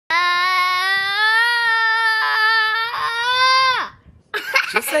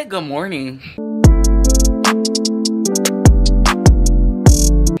say good morning. Good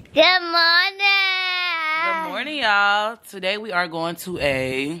morning. Good morning, y'all. Today we are going to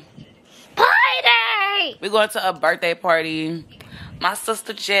a Party. We're going to a birthday party. My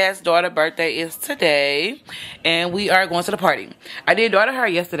sister Jazz's daughter's birthday is today, and we are going to the party. I did daughter hair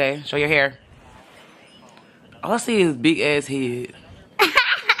yesterday. Show your hair. All I see is big ass head.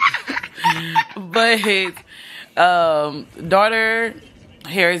 But daughter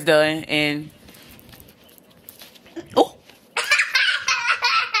hair is done, and oh,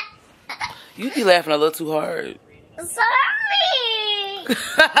 you be laughing a little too hard. Sorry.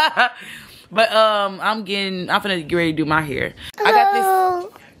 But I'm finna get ready to do my hair.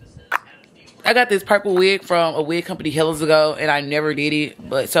 I got this purple wig from a wig company hell ago, and I never did it.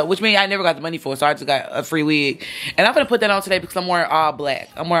 Which means I never got the money for it, so I just got a free wig. And I'm gonna put that on today because I'm wearing all black.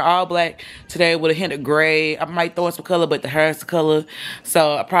 I'm wearing all black today with a hint of gray. I might throw in some color, but the hair is the color,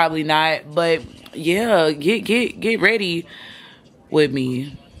 so probably not. But yeah, get ready with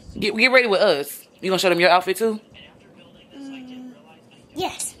me. Get ready with us. You gonna show them your outfit too?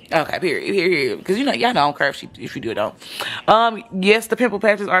 Yes. Okay, period. Because y'all know I don't care if you do it, don't. Yes, the pimple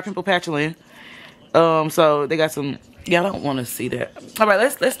patches are pimple patching. So they got some. Y'all don't want to see that. All right,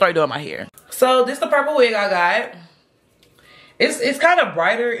 let's start doing my hair. So this is the purple wig I got. It's kind of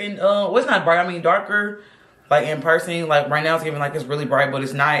brighter and well, it's not bright. I mean darker, like in person. Like right now it's giving like it's really bright, but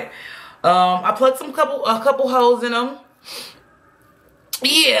it's not. I plucked a couple holes in them.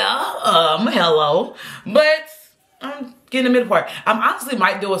 Yeah. Hello, but I'm getting the middle part. I honestly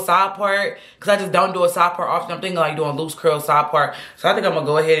might do a side part because I just don't do a side part often. I'm thinking like doing loose curl side part. So I think I'm gonna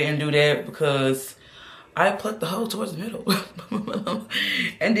go ahead and do that because I plucked the hole towards the middle.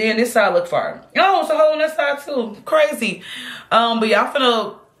 And then this side look fire. Oh, it's a hole on that side too. Crazy. But yeah, I'm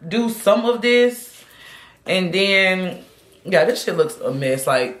finna do some of this. And then, yeah, this shit looks a mess.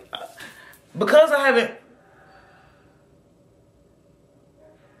 Like, because I haven't.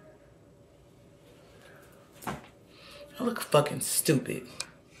 I look fucking stupid.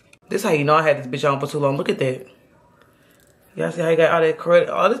 This how you know I had this bitch on for too long. Look at that. Y'all see how you got all that credit?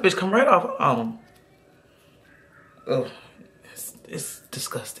 Oh, this bitch come right off. Oh, it's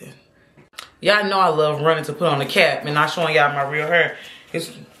disgusting. Y'all know I love running to put on the cap and not showing y'all my real hair.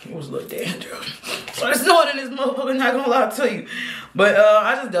 It was a little dandruff. So it's not in this motherfucker, not gonna lie to you. But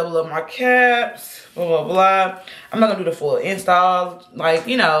I just double up my caps, blah, blah, blah. I'm not gonna do the full install, like,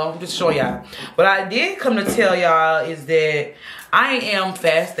 you know, just show y'all. What I did come to tell y'all is that I am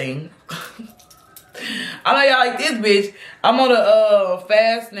fasting. I know y'all like this bitch. I'm on a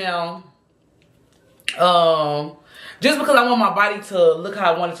fast now. Just because I want my body to look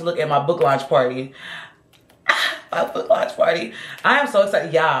how I want it to look at my book launch party. My book launch party. I am so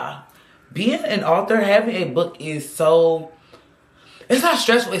excited. Y'all, being an author, having a book is so... It's not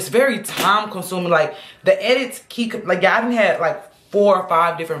stressful. It's very time consuming. Like the edits keep... Like y'all done had like 4 or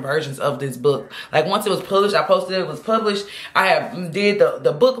 5 different versions of this book. Like once it was published, I posted it was published. I did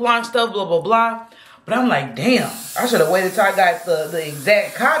the book launch stuff, blah, blah, blah. But I'm like, damn, I should have waited till I got the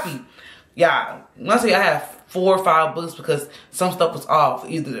exact copy. Yeah, once I have 4 or 5 books because some stuff was off.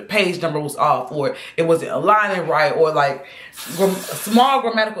 Either the page number was off or it wasn't aligning right or like small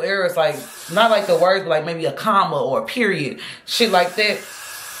grammatical errors, like not like the words, but like maybe a comma or a period, shit like that.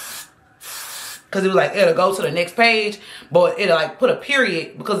 Cause it was like, it'll go to the next page, but it'll like put a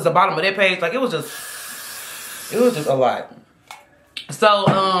period because it's the bottom of that page. Like it was just a lot.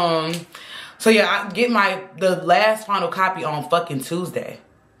 So, so yeah, I get the last final copy on fucking Tuesday.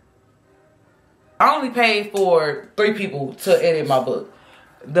 I only paid for 3 people to edit my book.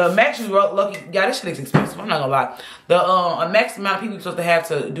 The max you wrote, lucky, yeah, this shit is expensive. I'm not gonna lie. The max amount of people you're supposed to have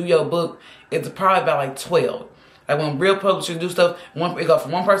to do your book is probably about like 12. Like when real publishers do stuff, it goes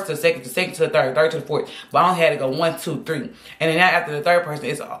from one person to the second to the third to the fourth. But I only had to go 1, 2, 3. And then now after the third person,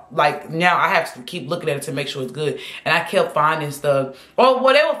 it's like now I have to keep looking at it to make sure it's good. And I kept finding stuff. Well,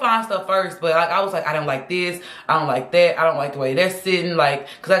 they would find stuff first, but like I was like, I don't like this, I don't like that, I don't like the way that's sitting, like,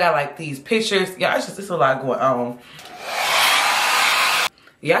 cause I got like these pictures. Yeah, it's a lot going on.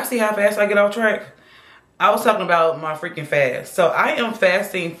 Y'all see how fast I get off track? I was talking about my freaking fast. So I am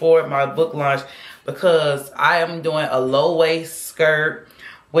fasting for my book launch because I am doing a low waist skirt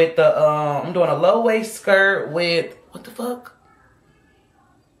with the I'm doing a low waist skirt with what the fuck?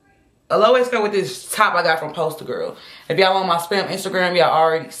 A low waist skirt with this top I got from Poster Girl. If y'all on my spam Instagram, y'all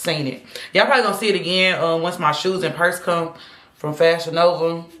already seen it. Y'all probably gonna see it again once my shoes and purse come from Fashion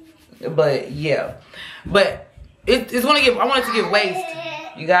Nova. But yeah, but it's gonna give. I want it to give waist.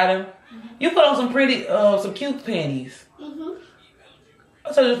 You got him. You put on some pretty, some cute panties.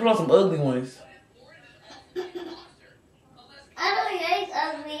 I told you to put on some ugly ones. I don't like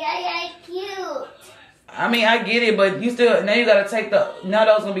ugly I mean, I get it, but you still, now you gotta take the, now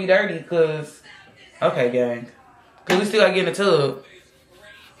those gonna be dirty, cause, okay, gang. Cause we still gotta get in the tub.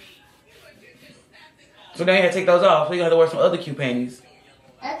 So now you have to take those off, so you have to wear some other cute panties.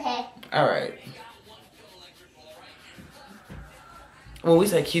 Okay. Alright. When we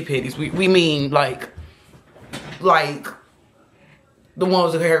say cute panties, we mean like the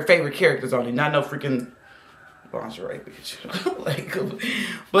ones with her favorite characters on it, not no freaking lingerie, bitch. Like,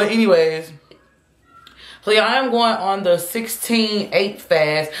 but anyways. So yeah, I am going on the 16-8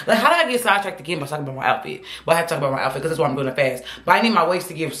 fast. Like, how did I get sidetracked again by talking about my outfit? But I have to talk about my outfit because that's why I'm doing a fast. But I need my waist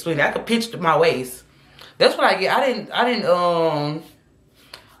to get split. I could pinch my waist. That's what I get. I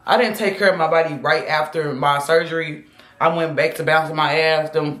didn't take care of my body right after my surgery. I went back to bouncing my ass.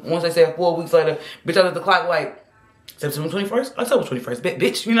 Then once they said 4 weeks later, bitch, I was at the clock like September 21st, October 21st,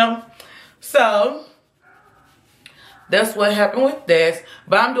 bitch, you know. So that's what happened with this.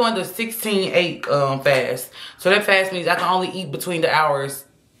 But I'm doing the 16-8 fast. So that fast means I can only eat between the hours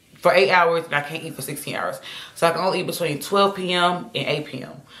for 8 hours, and I can't eat for 16 hours. So I can only eat between 12 p.m. and 8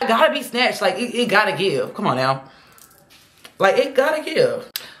 p.m. I gotta be snatched. Like, it gotta give. Come on now. Like, it gotta give.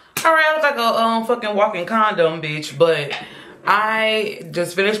 Alright, I look like a fucking walking condom, bitch. But I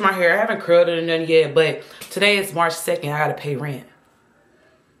just finished my hair. I haven't curled it or nothing yet. But today is March 2nd. I gotta pay rent.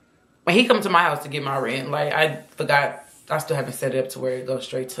 When he come to my house to get my rent, like, I forgot. I still haven't set it up to where it goes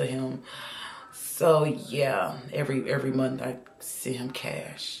straight to him. So yeah, every month I send him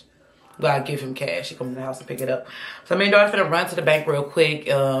cash. Well, I give him cash. He comes to the house and pick it up. So me and daughter finna run to the bank real quick,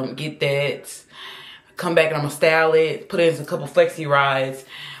 get that, come back and I'm gonna style it, put it in a couple flexi rides,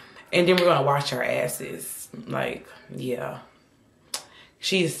 and then we're gonna wash our asses. Like, yeah.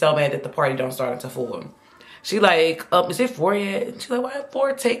 She's so mad that the party don't start until 4. She like, is it 4 yet? She's like, why did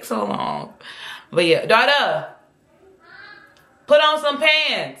 4 take so long? But yeah, daughter, put on some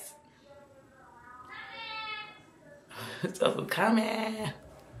pants. So come here.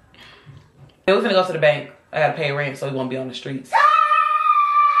 We're gonna go to the bank. I gotta pay rent so we won't be on the streets.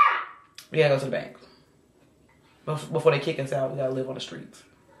 We gotta go to the bank. Before they kick us out, we gotta live on the streets.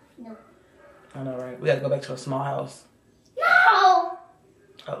 No. I know, right? We gotta go back to a small house. No!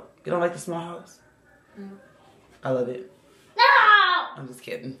 Oh, you don't like the small house? No. I love it. No! I'm just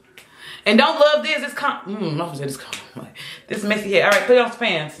kidding. And don't love this. It's this messy hair. All right, put it on some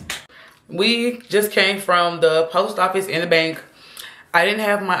pants. We just came from the post office in the bank. I didn't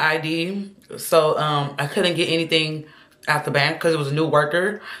have my ID, so I couldn't get anything out the bank because it was a new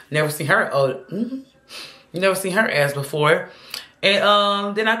worker. Never seen her. Never seen her ass before.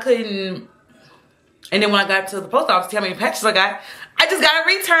 And then I couldn't. And then when I got to the post office, see how many packages I got. I just got a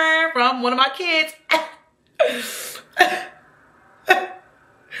return from one of my kids.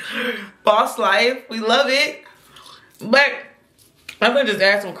 Boss life, we love it. But I'm gonna just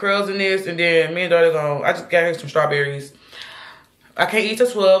add some curls in this, and then me and daughter I just got her some strawberries. I can't eat till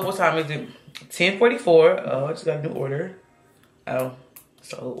 12. What time is it? 10:44. Oh, I just got a new order. Oh,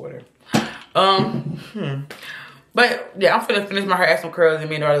 it's an old order. But yeah, I'm finna finish my hair, add some curls, and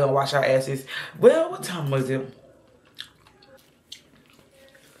me and daughter gonna wash our asses. Well, what time was it?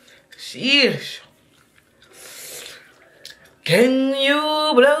 Sheesh. Can you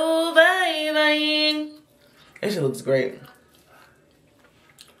blow baby? That shit looks great.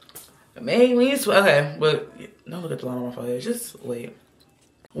 It made me sweat. Okay, but don't look at the line on my forehead. Just wait.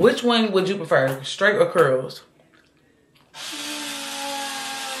 Which one would you prefer, straight or curls?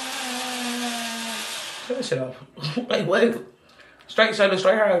 Cut that shit off. Wait, what? Straight hair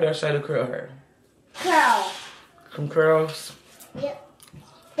or straight or curl hair? Curl. Some curls. Yep.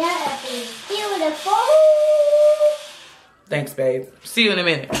 That is beautiful. Thanks, babe. See you in a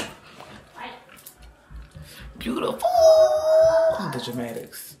minute. Right. Beautiful. The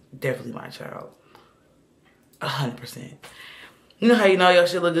dramatics. Definitely my child. 100%. You know how you know your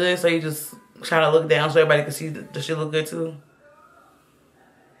shit look good, so you just try to look down so everybody can see the shit look good too?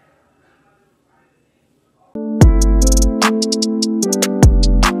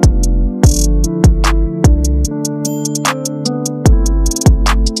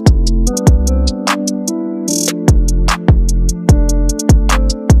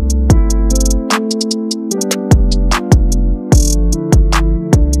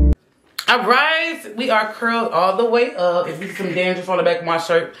 Alright, we are curled all the way up. If you see some dandruff on the back of my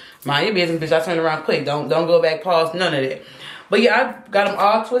shirt, mind your business, bitch. I turn around quick. Don't go back, pause, none of that. But yeah, I got them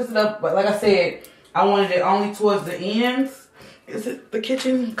all twisted up. But like I said, I wanted it only towards the ends. Is it the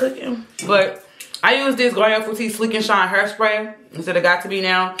kitchen cooking? But I use this GRWU Foutique Sleek and Shine hairspray instead of Got To Be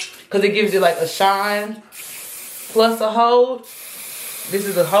Now, because it gives you like a shine plus a hold. This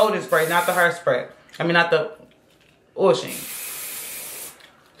is a holding spray, not the hairspray. I mean, not the oil sheen.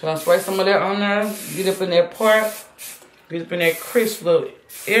 So I'll spray some of that on there. Get up in that part. Get up in that crisp little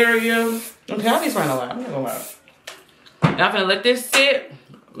area. Okay, I need spraying a lot. I'm not gonna lie. Now I'm gonna let this sit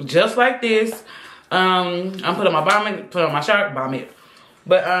just like this. I'm putting my balm, put on my shirt, balm it.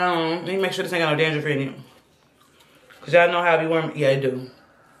 But let me make sure this ain't got no dandruff in it. Cause y'all know how I be wearing. Yeah, I do.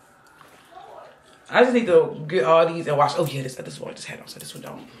 I just need to get all these and wash. Oh yeah, this one I just had on, so this one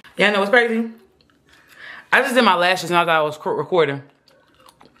don't. Yeah, I know what's crazy. I just did my lashes and I thought I was recording.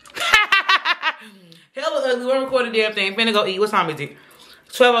 Hella ugly. We're recording the damn thing. Finna go eat. What time is it?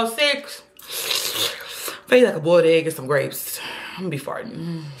 12:06. Feel like a boiled egg and some grapes. I'm gonna be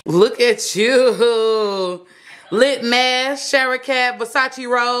farting. Look at you. Lit mask, shower cap, Versace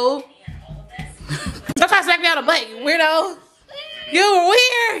robe. Don't try to smack me on the butt, you weirdo. You're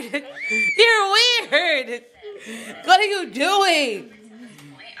weird. You're weird. What are you doing?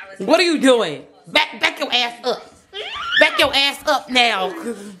 What are you doing? Back your ass up. Back your ass up now.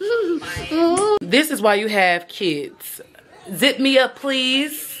 This is why you have kids. Zip me up,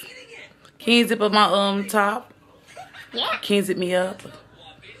 please. Can you zip up my top? Yeah. Can you zip me up?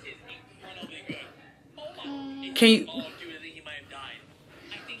 Can you?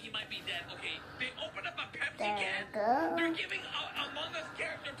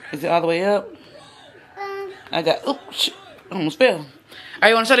 Is it all the way up? I got. Oh shit! I almost fell. All right,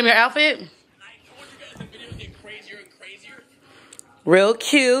 you want to show them your outfit? Real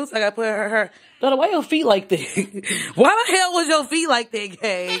cute. I gotta put her. Daughter, why your feet like that? Why the hell was your feet like that,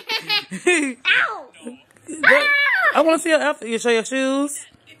 Kay? Ow! I want to see your outfit. You show your shoes.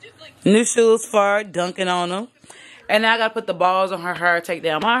 New shoes for dunking on them. And now I gotta put the balls on her hair, take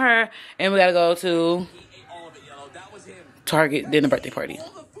down my hair, and we gotta go to Target dinner birthday party.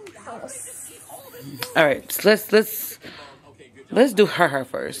 All right, so let's do her hair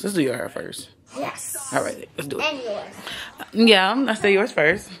first. Let's do your hair first. Yes. All right, let's do it. And yours. Yeah, I say yours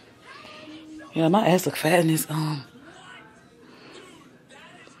first. Yeah, my ass look fat in this.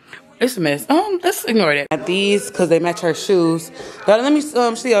 It's a mess. Let's ignore that. Got these because they match her shoes. Daughter, let me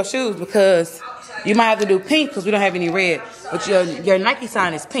see your shoes because you might have to do pink because we don't have any red. But your Nike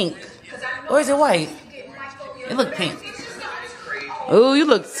sign is pink. Or is it white? It look pink. Ooh, you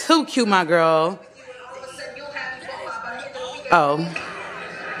look too cute, my girl. Oh.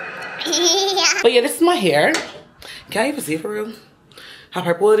 But yeah, this is my hair. Can I even see it for real? How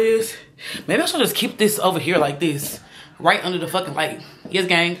purple it is? Maybe I should just keep this over here like this. Right under the fucking light. Yes,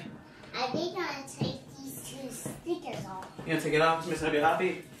 gang? I think I'm gonna take these two stickers off. You gonna take it off? It's messing up your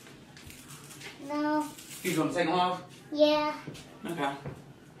outfit? No. You just wanna take them off? Yeah. Okay.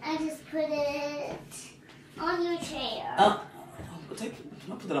 I just put it on your chair. I'll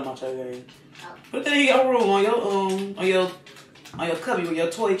put that on my chair, gang. Oh. Put that in your room on your cubby with your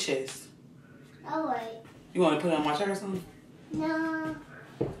toy chest. Oh wait. You wanna put it on my chair or something? No.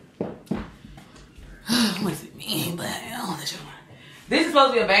 What's it mean? But I don't know. This is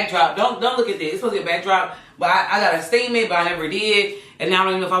supposed to be a backdrop. Don't look at this. It's supposed to be a backdrop. But I got a statement, but I never did. And now I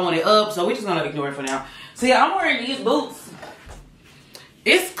don't even know if I want it up. So we're just gonna ignore it for now. So yeah, I'm wearing these boots.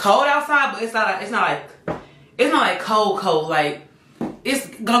 It's cold outside, but it's not like cold. Like it's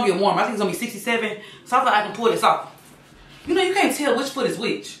gonna get warm. I think it's gonna be 67. So I thought I can pull this off. You know, you can't tell which foot is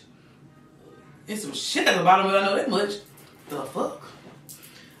which. There's some shit at the bottom of it. I know that much. The fuck?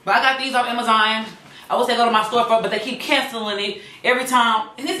 But I got these off Amazon. I would say go to my storefront, but they keep canceling it every time.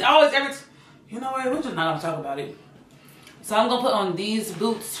 And it's always you know what? We're just not gonna talk about it. So I'm gonna put on these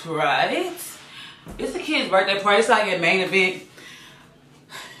boots, right? It's the kid's birthday party. It's like a main event.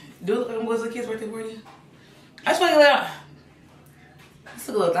 Was the kid's birthday party? I just want to let out. It's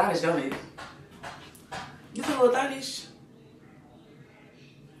a little thottish, don't it? You feel a little thottish?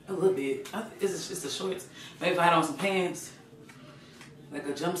 A little bit. It's just the shorts. Maybe if I had on some pants, like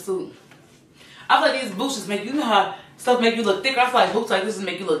a jumpsuit. I feel like these boots just make you know how stuff make you look thicker. I feel like boots like this just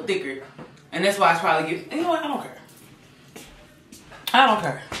make you look thicker, and that's why it's probably good. You know what? I don't care. I don't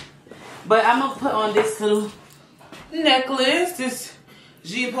care. But I'm gonna put on this little necklace. This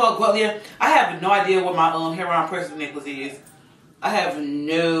GRWU. I have no idea what my hair-on pressing necklace is. I have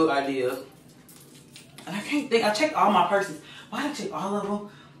no idea. And I can't think. I checked all my purses. Why did I check all of them?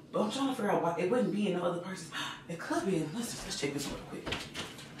 But I'm trying to figure out why it wouldn't be in no other purses. It could be. Let's check this one real quick.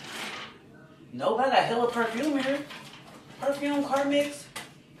 Nope, I got hella perfume in here. Perfume, Carmex,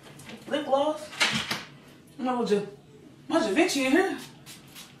 lip gloss. My Da Vinci in here.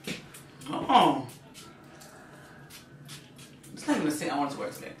 It's not even a scent I want to wear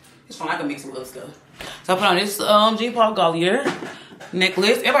today. It's fine. I can mix it with other stuff. So I put on this GRWU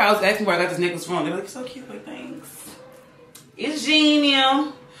necklace. Everybody else asked me where I got this necklace from. They're like, so cute. Like, thanks. It's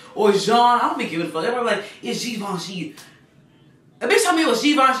Jean, or Jean. I don't think you would fuck. Everybody like, it's Givenchy. A bitch told me it was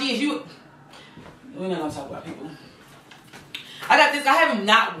Givenchy and you. We're not gonna talk about people. I got this. I haven't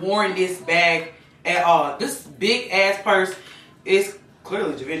not worn this bag at all. This big ass purse is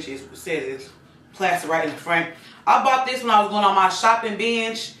clearly Givenchy. It says it's plastic right in the front. I bought this when I was going on my shopping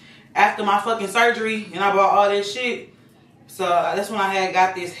binge after my fucking surgery, and I bought all this shit. So that's when I had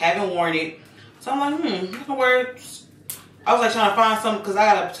got this. Haven't worn it. So I'm like, I can wear it. I was like trying to find something because I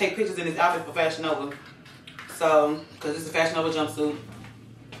gotta take pictures in this outfit for Fashion Nova. So, because it's a Fashion Nova jumpsuit.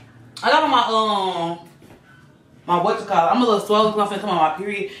 I got on my what you call it. I'm a little swollen because I'm finna come on my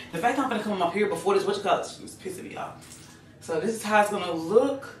period. The fact that I'm finna come on my period before this what you call it is pissing me off. So this is how it's gonna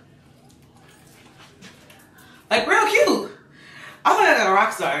look. Like real cute. I feel like I got a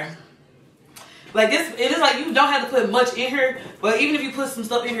rock star. Like this, it is like you don't have to put much in here, but even if you put some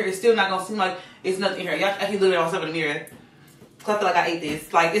stuff in here, it's still not gonna seem like it's nothing in here. Y'all can look at myself in the mirror. Cause I feel like I ate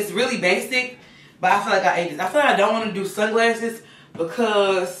this. Like it's really basic, but I feel like I ate this. I feel like I don't want to do sunglasses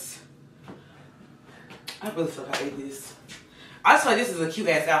because I really feel like I ate this. I just feel like this is a cute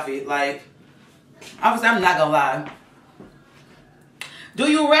ass outfit. Like, obviously I'm not gonna lie. Do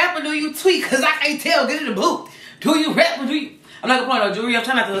you rap or do you tweet? Cause I can't tell. Get in the booth. Do you rap or do you? I'm not gonna put on no jewelry. I'm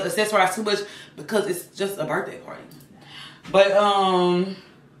trying not to accessorize too much because it's just a birthday party. But I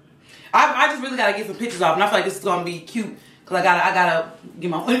just really gotta get some pictures off, and I feel like this is gonna be cute because I gotta get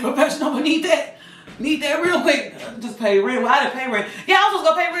my money professional. But need that real quick. Just pay rent. Well, I didn't pay rent. Yeah, I was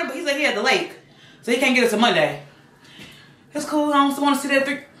supposed to go pay rent, but he said he had the lake, so he can't get us a Monday. It's cool. I don't want to see that.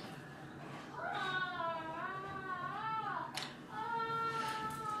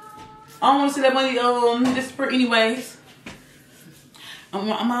 I don't want to see that money this for anyways. I'm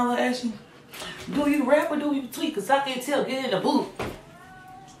gonna ask you, do you rap or do you tweet? Cause I can't tell. Get in the booth.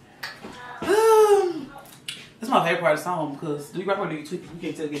 That's my favorite part of the song because do you rap or do you tweet? You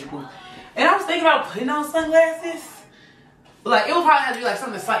can't tell. Get in the booth. And I was thinking about putting on sunglasses. But like it would probably have to be like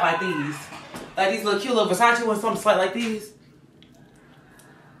something slight like these. Like these little cute little Versace ones, something slight like these.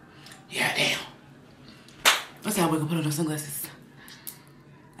 Yeah, damn. That's how we're gonna put on those sunglasses.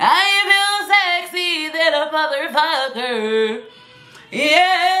 I feel sexy than a motherfucker.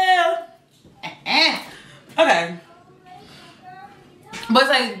 Yeah. Okay. But it's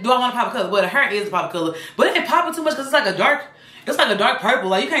like, do I want to pop a color? Well, the hair is a pop color. But it ain't popping too much because it's like a dark purple.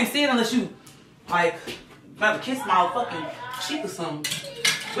 Like you can't see it unless you like about to kiss my fucking cheek or something.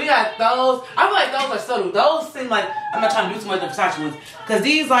 We got those. I feel like those are subtle. Those seem like I'm not trying to do too much of the Versace ones. Cause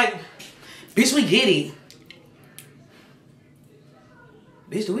these like, bitch, we get it.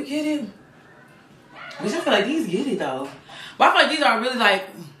 Bitch, do we get it? Bitch, I feel like these get it though. But I feel like these are really like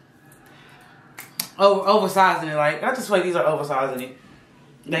oversizing it. Like I just feel like these are oversizing it.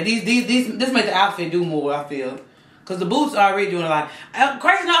 Like this make the outfit do more. I feel, cause the boots are already doing a lot.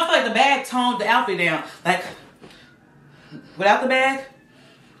 Crazy enough, I feel like the bag toned the outfit down. Like without the bag,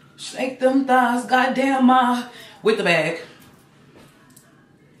 shake them thighs, goddamn with the bag,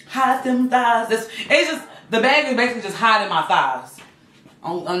 hide them thighs. It's just the bag is basically just hiding my thighs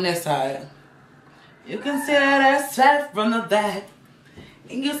on this side. You can see that ass fat from the back.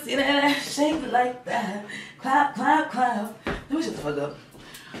 And you see that ass shake like that. Clap, clap, clap. Let me shut the fuck up.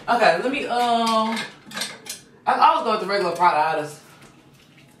 Okay, let me, I was going with the regular Prada.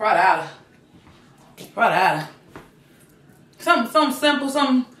 Something simple,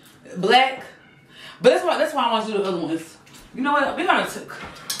 something black. But that's why I want to do the other ones. You know what? We're going to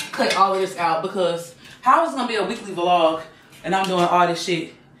cut all of this out because how is it going to be a weekly vlog and I'm doing all this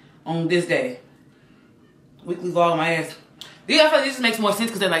shit on this day? Weekly vlog on my ass. These, I feel like this makes more sense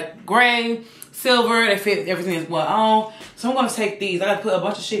because they're like gray, silver, they fit everything is well on. So I'm gonna take these. I gotta put a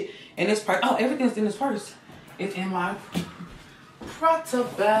bunch of shit in this purse. Oh, everything's in this purse. It's in my Prada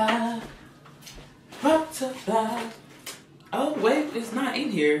bag. Prada bag. Oh wait, it's not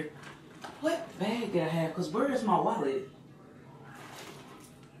in here. What bag did I have? Cause where is my wallet?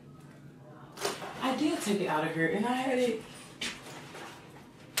 I did take it out of here and I had it.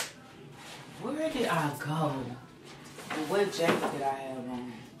 Where did I go? And what jacket did I have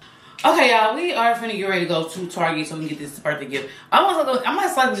on? Okay, y'all, we are finna get ready to go to Target so we can get this birthday gift. I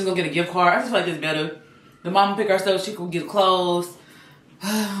might likely just go get a gift card. I just feel like it's better. The mama pick her stuff, she can get clothes.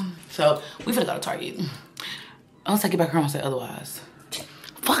 So we finna go to Target. Unless I get back home and say otherwise.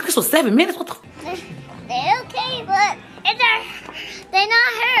 Fuck, this was 7 minutes. What the? They're okay, but they're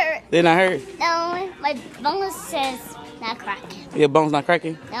not hurt. They're not hurt? No, my bones says not cracking. Your bone's not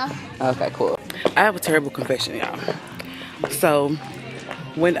cracking? No. Okay, cool. I have a terrible confession, y'all. So,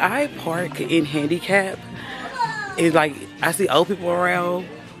 when I park in handicap, it's like I see old people around.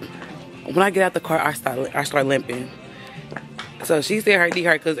 When I get out the car, I start limping. So she said her knee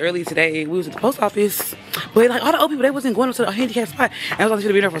hurt because early today we was at the post office. But like all the old people, they wasn't going up to the handicap spot. And I was only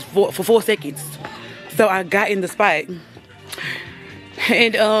gonna be there for 4 seconds. So I got in the spot.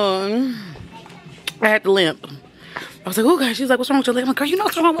 And I had the limp. I was like, oh gosh, she was like, what's wrong with your leg? I'm like, girl, you know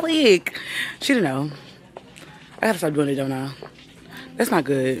what's wrong with my leg. She didn't know. I gotta stop doing it though now. That's not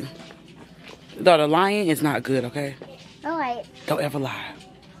good. Though the lying is not good, okay? Alright. Don't ever lie.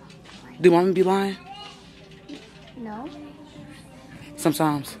 Do you want me to be lying? No.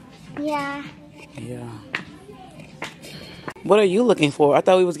 Sometimes. Yeah. Yeah. What are you looking for? I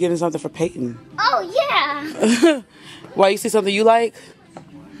thought we was getting something for Peyton. Oh yeah. Why, you see something you like?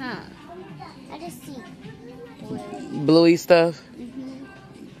 Huh. I just see blue. Bluey stuff? Mm-hmm.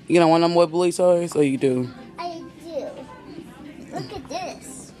 You don't want no more Bluey toys, or you do? I do. Look at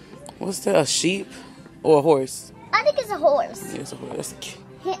this. What's that, a sheep or a horse? I think it's a horse. Yeah, it's a horse.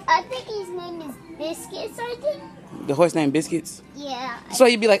 I think his name is Biscuits, I think. The horse named Biscuits? Yeah. So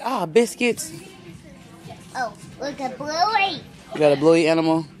you'd be like, ah, Biscuits. Oh, look at Bluey. You got a Bluey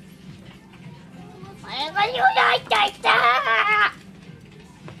animal? Why you like that?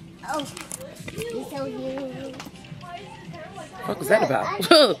 Oh, he's so cute. What was that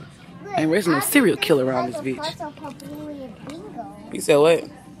about? Ain't raising no serial killer around this beach. You said what?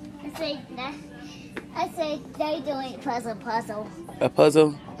 I said they're doing puzzle. A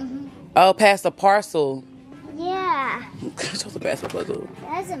puzzle? Mm-hmm. Oh, pass the parcel. Yeah. Just a pass the puzzle.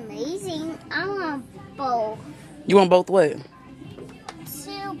 That's amazing. I want both. You want both what? 2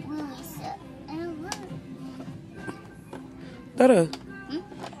 Bluey stuff. Dada,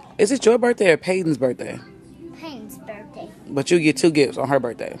 is it your birthday or Peyton's birthday? Payne's birthday. But you get 2 gifts on her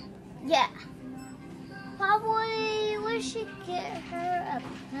birthday. Yeah. Probably we should get her a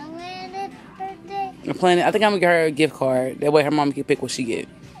planet birthday. A planet. I think I'm gonna get her a gift card. That way her mom can pick what she get.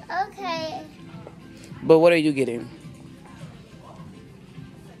 Okay. But what are you getting?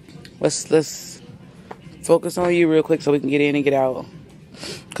 Let's focus on you real quick so we can get in and get out.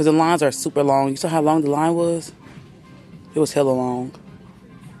 Cause the lines are super long. You saw how long the line was? It was hella long.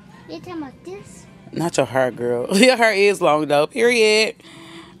 You talking about this? Not your hair, girl. Your hair is long though. Period.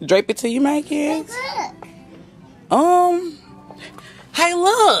 Drape it till you make it. Hey, look. Hey,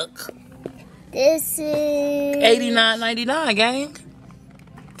 look. This is $89.99, gang.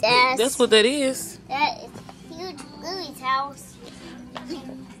 That's what that is. That is huge Bluey's house.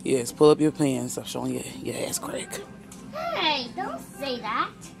 Yes, pull up your pants. Stop showing your ass crack. Hey, don't say that.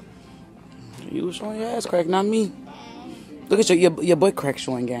 You were showing your ass crack, not me. Look at your butt crack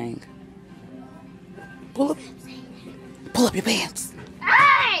showing, gang. Pull up your pants.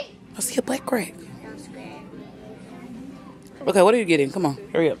 Hey! I see your butt crack. Don't scare me. Okay, what are you getting? Come on,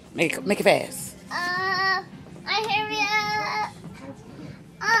 hurry up. Make it fast. I hurry up.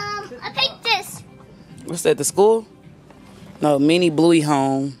 I picked this. What's that, the school? No, mini Bluey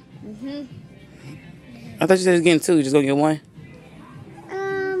home. Mhm. I thought you said you was getting 2. You just gonna get 1?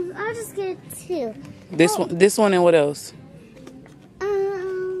 I'll just get 2. This one and what else?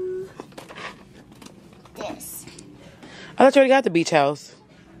 This. I thought you already got the beach house.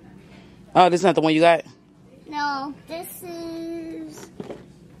 Oh, this is not the one you got? No, this is.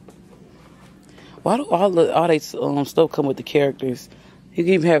 Why do all they stuff come with the characters? You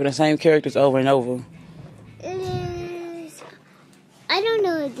keep having the same characters over and over. It is. I don't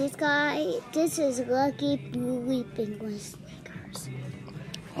know this guy. This is Lucky Bluey Penguin Sneakers.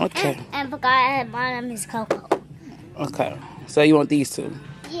 Okay. And forgot my name is Coco. Okay. So you want these 2?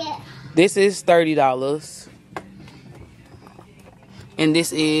 Yeah. This is $30. And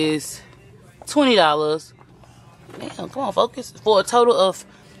this is $20. Damn, come on, focus. For a total of,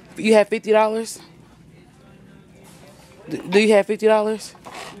 you have $50? Do you have $50?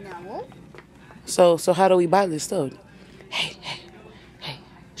 No. So how do we buy this stuff? Hey,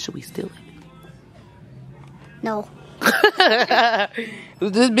 should we steal it? No.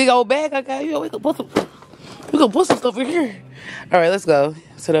 This big old bag I got, we can put some stuff in here. All right, let's go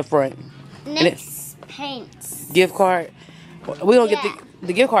to the front. Next, paints. Gift card. We don't get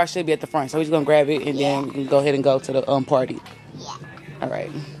the gift card should be at the front, so we're just gonna grab it and then we can go ahead and go to the party. Yeah. All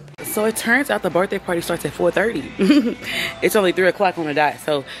right. So it turns out the birthday party starts at 4:30. It's only 3 o'clock on the dot.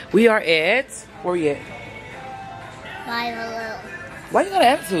 So we are at, where we at? 5 Below. Why you got an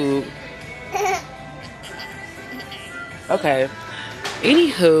attitude? Okay.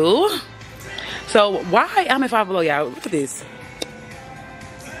 Anywho, so why I'm at 5 Below, y'all? Look at this.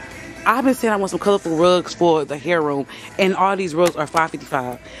 I've been saying I want some colorful rugs for the hair room, and all these rugs are $5.55.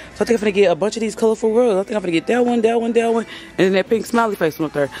 So I think I'm gonna get a bunch of these colorful rugs. I think I'm gonna get that one, and then that pink smiley face one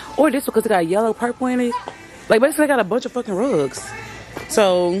up there, or this one because it got yellow, purple in it. Like basically, I got a bunch of fucking rugs.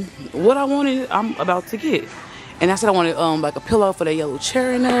 So what I wanted, I'm about to get, and I said I wanted like a pillow for that yellow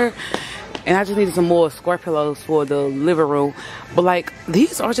chair in there, And I just needed some more square pillows for the living room. But like,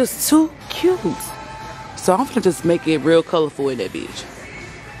 these are just too cute. So I'm gonna just make it real colorful in that bitch.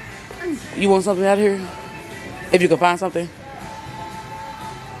 You want something out here? If you can find something.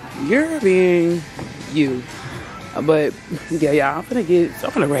 You're being you. But yeah, I'm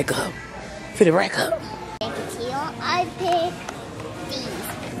gonna rack up. Rack up. I pick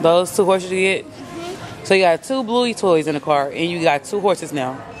these. Those 2 horses you get? So you got 2 Bluey toys in the car, and you got 2 horses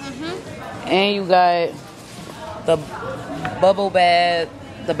now. And you got the bubble bath,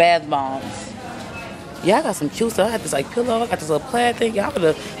 the bath bombs. Yeah, I got some cute stuff. I got this like pillow, I got this little plaid thing. Y'all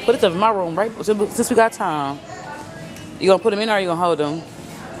gonna put it in my room, right? Since we got time. You gonna put them in or you gonna hold them?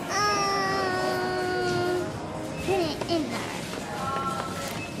 Put it in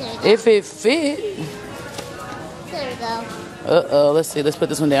there. If it fit. There we go. Uh-oh, let's see. Let's put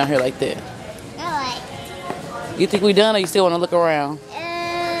this one down here like that. Alright. You think we done or you still want to look around?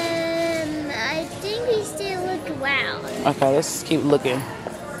 I think we still look around. Okay, let's keep looking.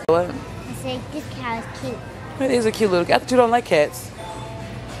 What? I said this cow is cute. It is a cute little cat. I thought you don't like cats.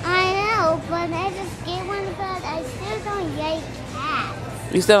 I know, but I just get one, but I still don't like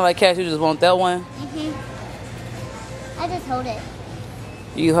cats. You still don't like cats, you just want that one? I just hold it.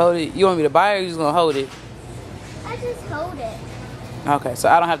 You hold it? You want me to buy it or you just gonna hold it? I just hold it. Okay, so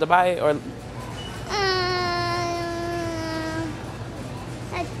I don't have to buy it or?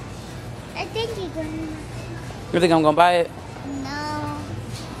 I think you're gonna. You think I'm gonna buy it? No.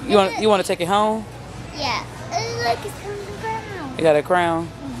 You want to take it home? Yeah. Look, it's on the ground. You got a crown?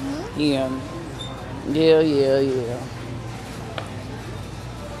 Yeah.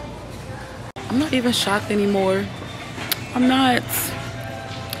 I'm not even shocked anymore. I'm not.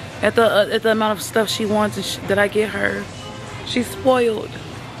 At the amount of stuff she wants that I get her. She's spoiled.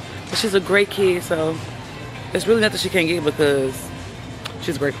 But she's a great kid, so there's really nothing she can't get because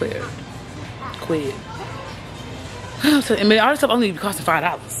she's a great player. Quit. So, I mean, all this stuff only costing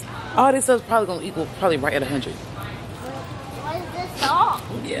 $5. All this stuff's probably gonna equal right at 100. What is this dog?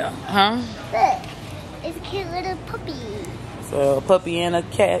 Yeah. Huh? Look. It's a cute little puppy. So a puppy and a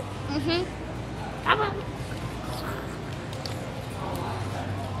cat.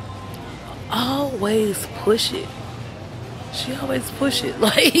 Always push it. She always push it.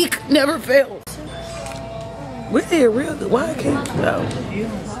 Like, never fails. We did real good. Why I can't?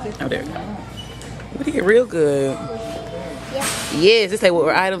 Oh, there we go. We did real good. Yes, this say what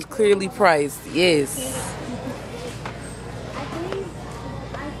were items clearly priced. Yes.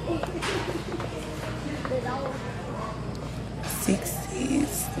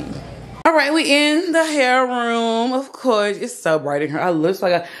 60s. All right, we in the hair room. Of course, it's so bright in here. I look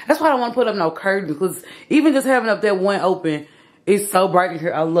like that's why I don't want to put up no curtains because even just having up that one open, it's so bright in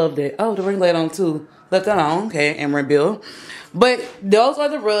here. I love that. Oh, the ring light on too. Left that on. Okay, and bill. But those are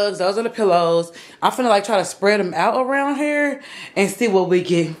the rugs. Those are the pillows. I'm finna like try to spread them out around here and see what we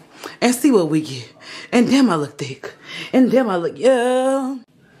get. And damn, I look thick. And damn, I look, yeah.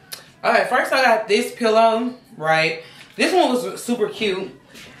 All right, first I got this pillow, right? This one was super cute.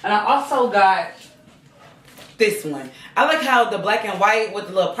 And I also got this one. I like how the black and white with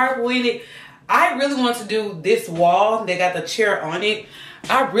the little purple in it. I really want to do this wall. They got the chair on it.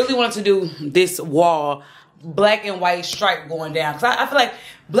 I really want to do this wall black and white stripe going down. Because I feel like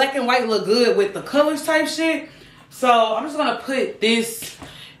black and white look good with the colors type shit. So I'm just going to put this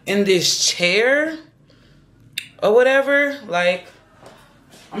in this chair or whatever. Like,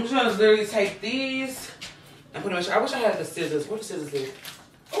 I'm just going to literally take these and put them in the chair. I wish I had the scissors. Where the scissors is?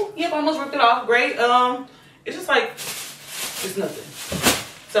 Oh, yep, I almost ripped it off. Great. It's just like, it's nothing.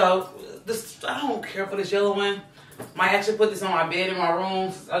 So, this, I don't care for this yellow one. Might actually put this on my bed in my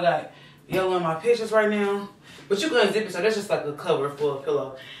room. I got yellow in my pictures right now. But you can unzip it, so that's just like a cover for a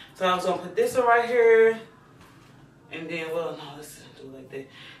pillow. So I was gonna put this one right here. And then, well, no, let's do it like that.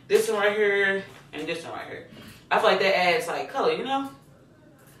 This one right here, and this one right here. I feel like that adds like color, you know?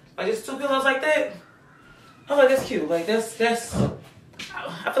 Like just two pillows like that. I feel like that's cute. Like that's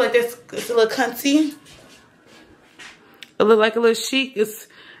I feel like it's a little cunty. It look like a little chic. It's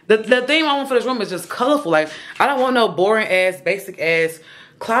the theme I want for this room is just colorful. Like I don't want no boring ass, basic ass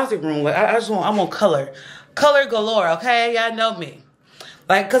closet room. Like I want color. Color galore, okay? Y'all know me.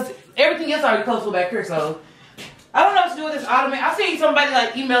 Like, cause everything else already colorful back here, so I don't know what to do with this ottoman. I seen somebody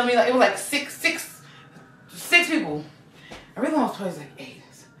like email me, like it was like six people. I really want to try like 8.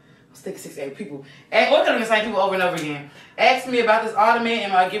 Six, 8 people. And we're gonna the same people over and over again. Ask me about this ottoman,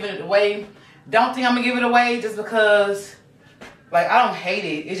 am I giving it away? Don't think I'm gonna give it away just because like I don't hate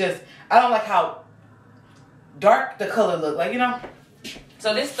it. It's just I don't like how dark the color look, like, you know?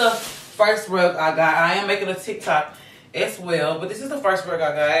 So this is the first rug I got. I am making a TikTok as well, but this is the first rug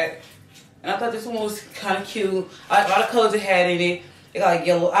I got. And I thought this one was kind of cute. I like all the colors it had in it. It got like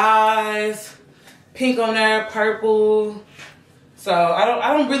yellow eyes, pink on there, purple. So I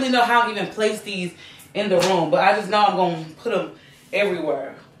don't really know how to even place these in the room, but I just know I'm gonna put them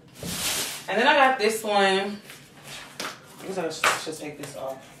everywhere. And then I got this one. I guess I should take this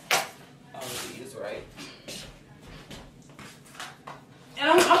off. Oh, these right. And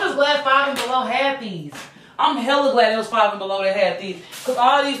I'm just glad 5 and below had these. I'm hella glad it was 5 and below that had these, cause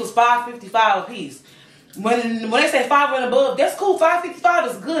all these was $5.55 a piece. When they say 5 and above, that's cool. $5.55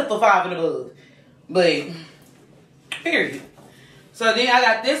 is good for 5 and above. But period. So then I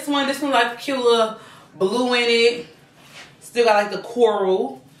got this one. This one like cute little blue in it. Still got like the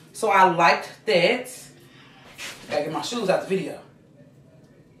coral. So I liked that. Gotta get my shoes out the video.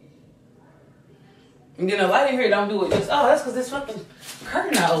 And then the light in here don't do it. Oh, that's because this fucking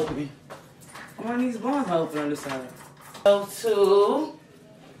curtain not opening. One of these blinds not open on this side. Go to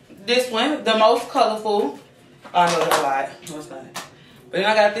this one, the most colorful. Oh, I know that's a lot. No, it's not. But then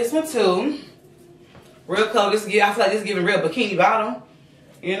I got this one too. Real color. I feel like this is giving real bikini bottom.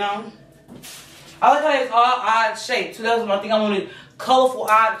 You know? I like how it's all odd shaped. So that was one thing I wanted. Colorful,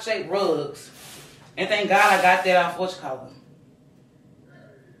 odd shaped rugs. And thank God I got that off what you call them.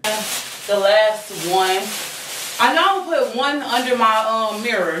 The last one. I know I'm gonna put one under my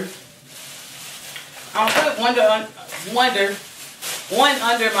mirror. I'm gonna put one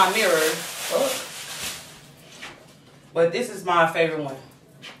under my mirror. Oh. But this is my favorite one.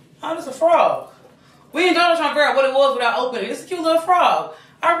 Oh, this is a frog. We ain't trying to figure out what it was without opening it. It's a cute little frog.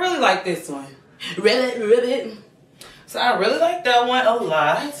 I really like this one. Really. So I really like that one a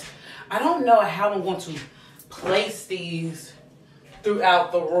lot. I don't know how I'm going to place these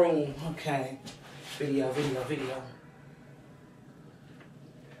throughout the room. Okay. Video.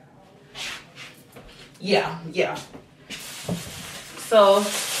 Yeah. So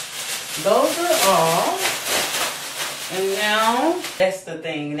those are all. And now that's the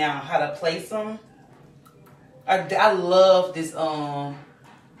thing. Now how to place them. I love this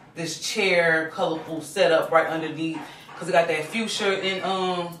this chair colorful setup right underneath because it got that fuchsia in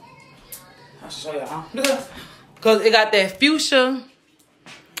I'll show y'all because it got that fuchsia.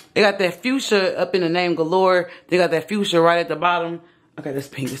 They got that fuchsia up in the name galore. They got that fuchsia right at the bottom. Okay, this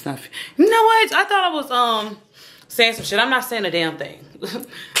pink. It's not. You know what? I thought I was saying some shit. I'm not saying a damn thing.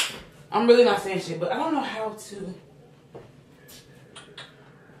 I'm really not saying shit, but I don't know how to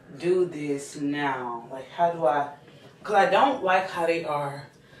do this now. Like, how do I? Because I don't like how they are.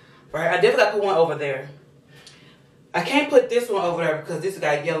 Right? I definitely got to put one over there. I can't put this one over there because this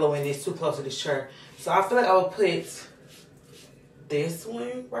got yellow and it's too close to this chair. So I feel like I would put this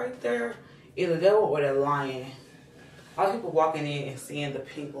one right there. Either that one or that lion. A lot of people walking in and seeing the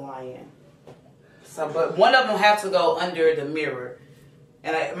pink lion. So, but one of them have to go under the mirror.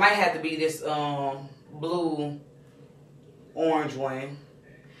 And it might have to be this blue orange one.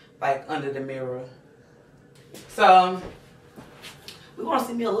 Like under the mirror. So we're gonna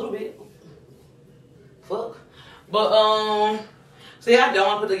see me a little bit. Fuck. But so yeah, I don't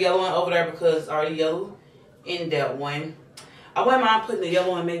want to put the yellow one over there because it's already yellow in that one. I wouldn't mind putting the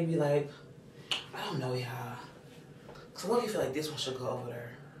yellow one maybe like, I don't know, y'all. Cause I really feel like this one should go over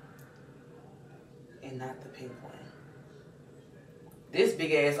there. And not the pink one. This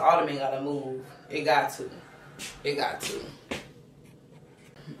big ass ottoman gotta move. It got to.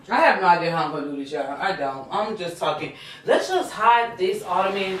 I have no idea how I'm gonna do this, y'all. I don't. I'm just talking. Let's just hide this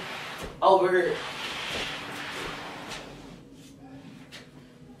ottoman over here.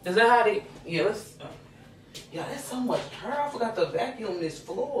 Does that hide it? Yeah, let's. Yeah, that's so much hair. I forgot to vacuum this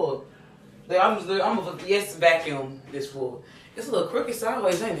floor. I'm gonna yes vacuum this floor. It's a little crooked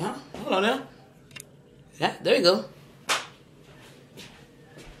sideways, ain't it? Huh? Hold on now. Yeah, there you go.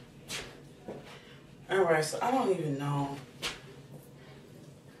 All right, so I don't even know.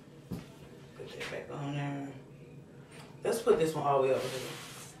 Put that back on there. Let's put this one all the way over here.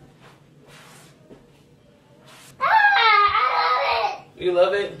 You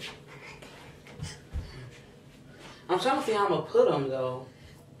love it? I'm trying to see how I'm gonna put them though.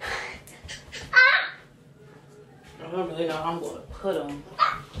 I don't really know how I'm gonna put them.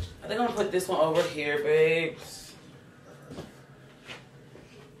 I think I'm gonna put this one over here, babes.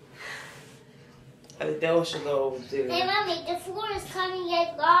 I think that one should go over there. Hey, Mommy, the floor is coming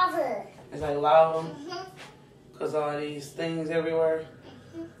like lava. It's like lava? Because all these things everywhere?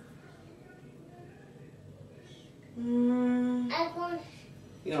 You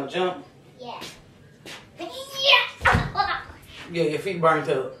gonna jump? Yeah. Yeah, your feet burned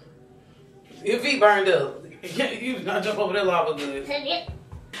up. Your feet burned up. You not jump over that lava good.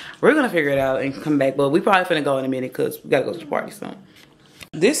 We're gonna figure it out and come back, but we probably finna go in a minute because we gotta go to the party soon.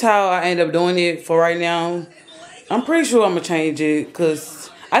 This how I end up doing it for right now. I'm pretty sure I'm gonna change it because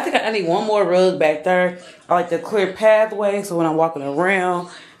I think I need one more rug back there. I like the clear pathway so when I'm walking around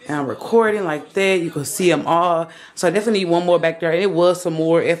and I'm recording like that, you can see them all. So I definitely need one more back there. It was some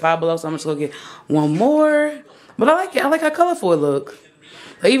more F5 below, so I'm just gonna get one more. But I like it. I like how colorful it look.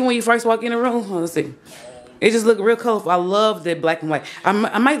 Like even when you first walk in the room, let's see. It just look real colorful. I love the black and white. I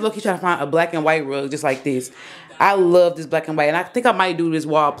might look try to find a black and white rug just like this. I love this black and white. And I think I might do this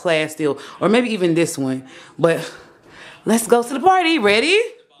wall plaid still. Or maybe even this one. But let's go to the party. Ready?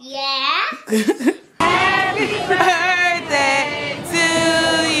 Yeah. Happy birthday to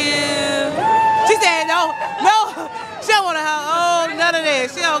you. She said no. She don't want to have none of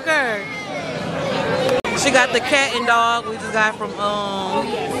that. She don't care. She got the cat and dog we just got from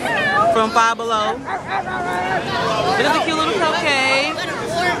Five Below. It is a cute little cupcake.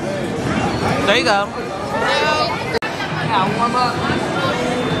 There you go. Warm up.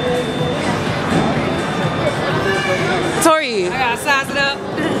 Tori. I gotta size it up.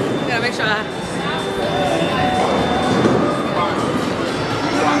 Gotta make sure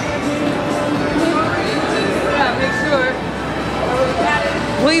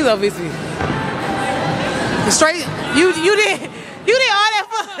Please don't miss me. Straight. You did all that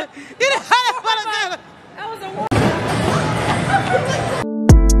fun. You did all that fun. That was a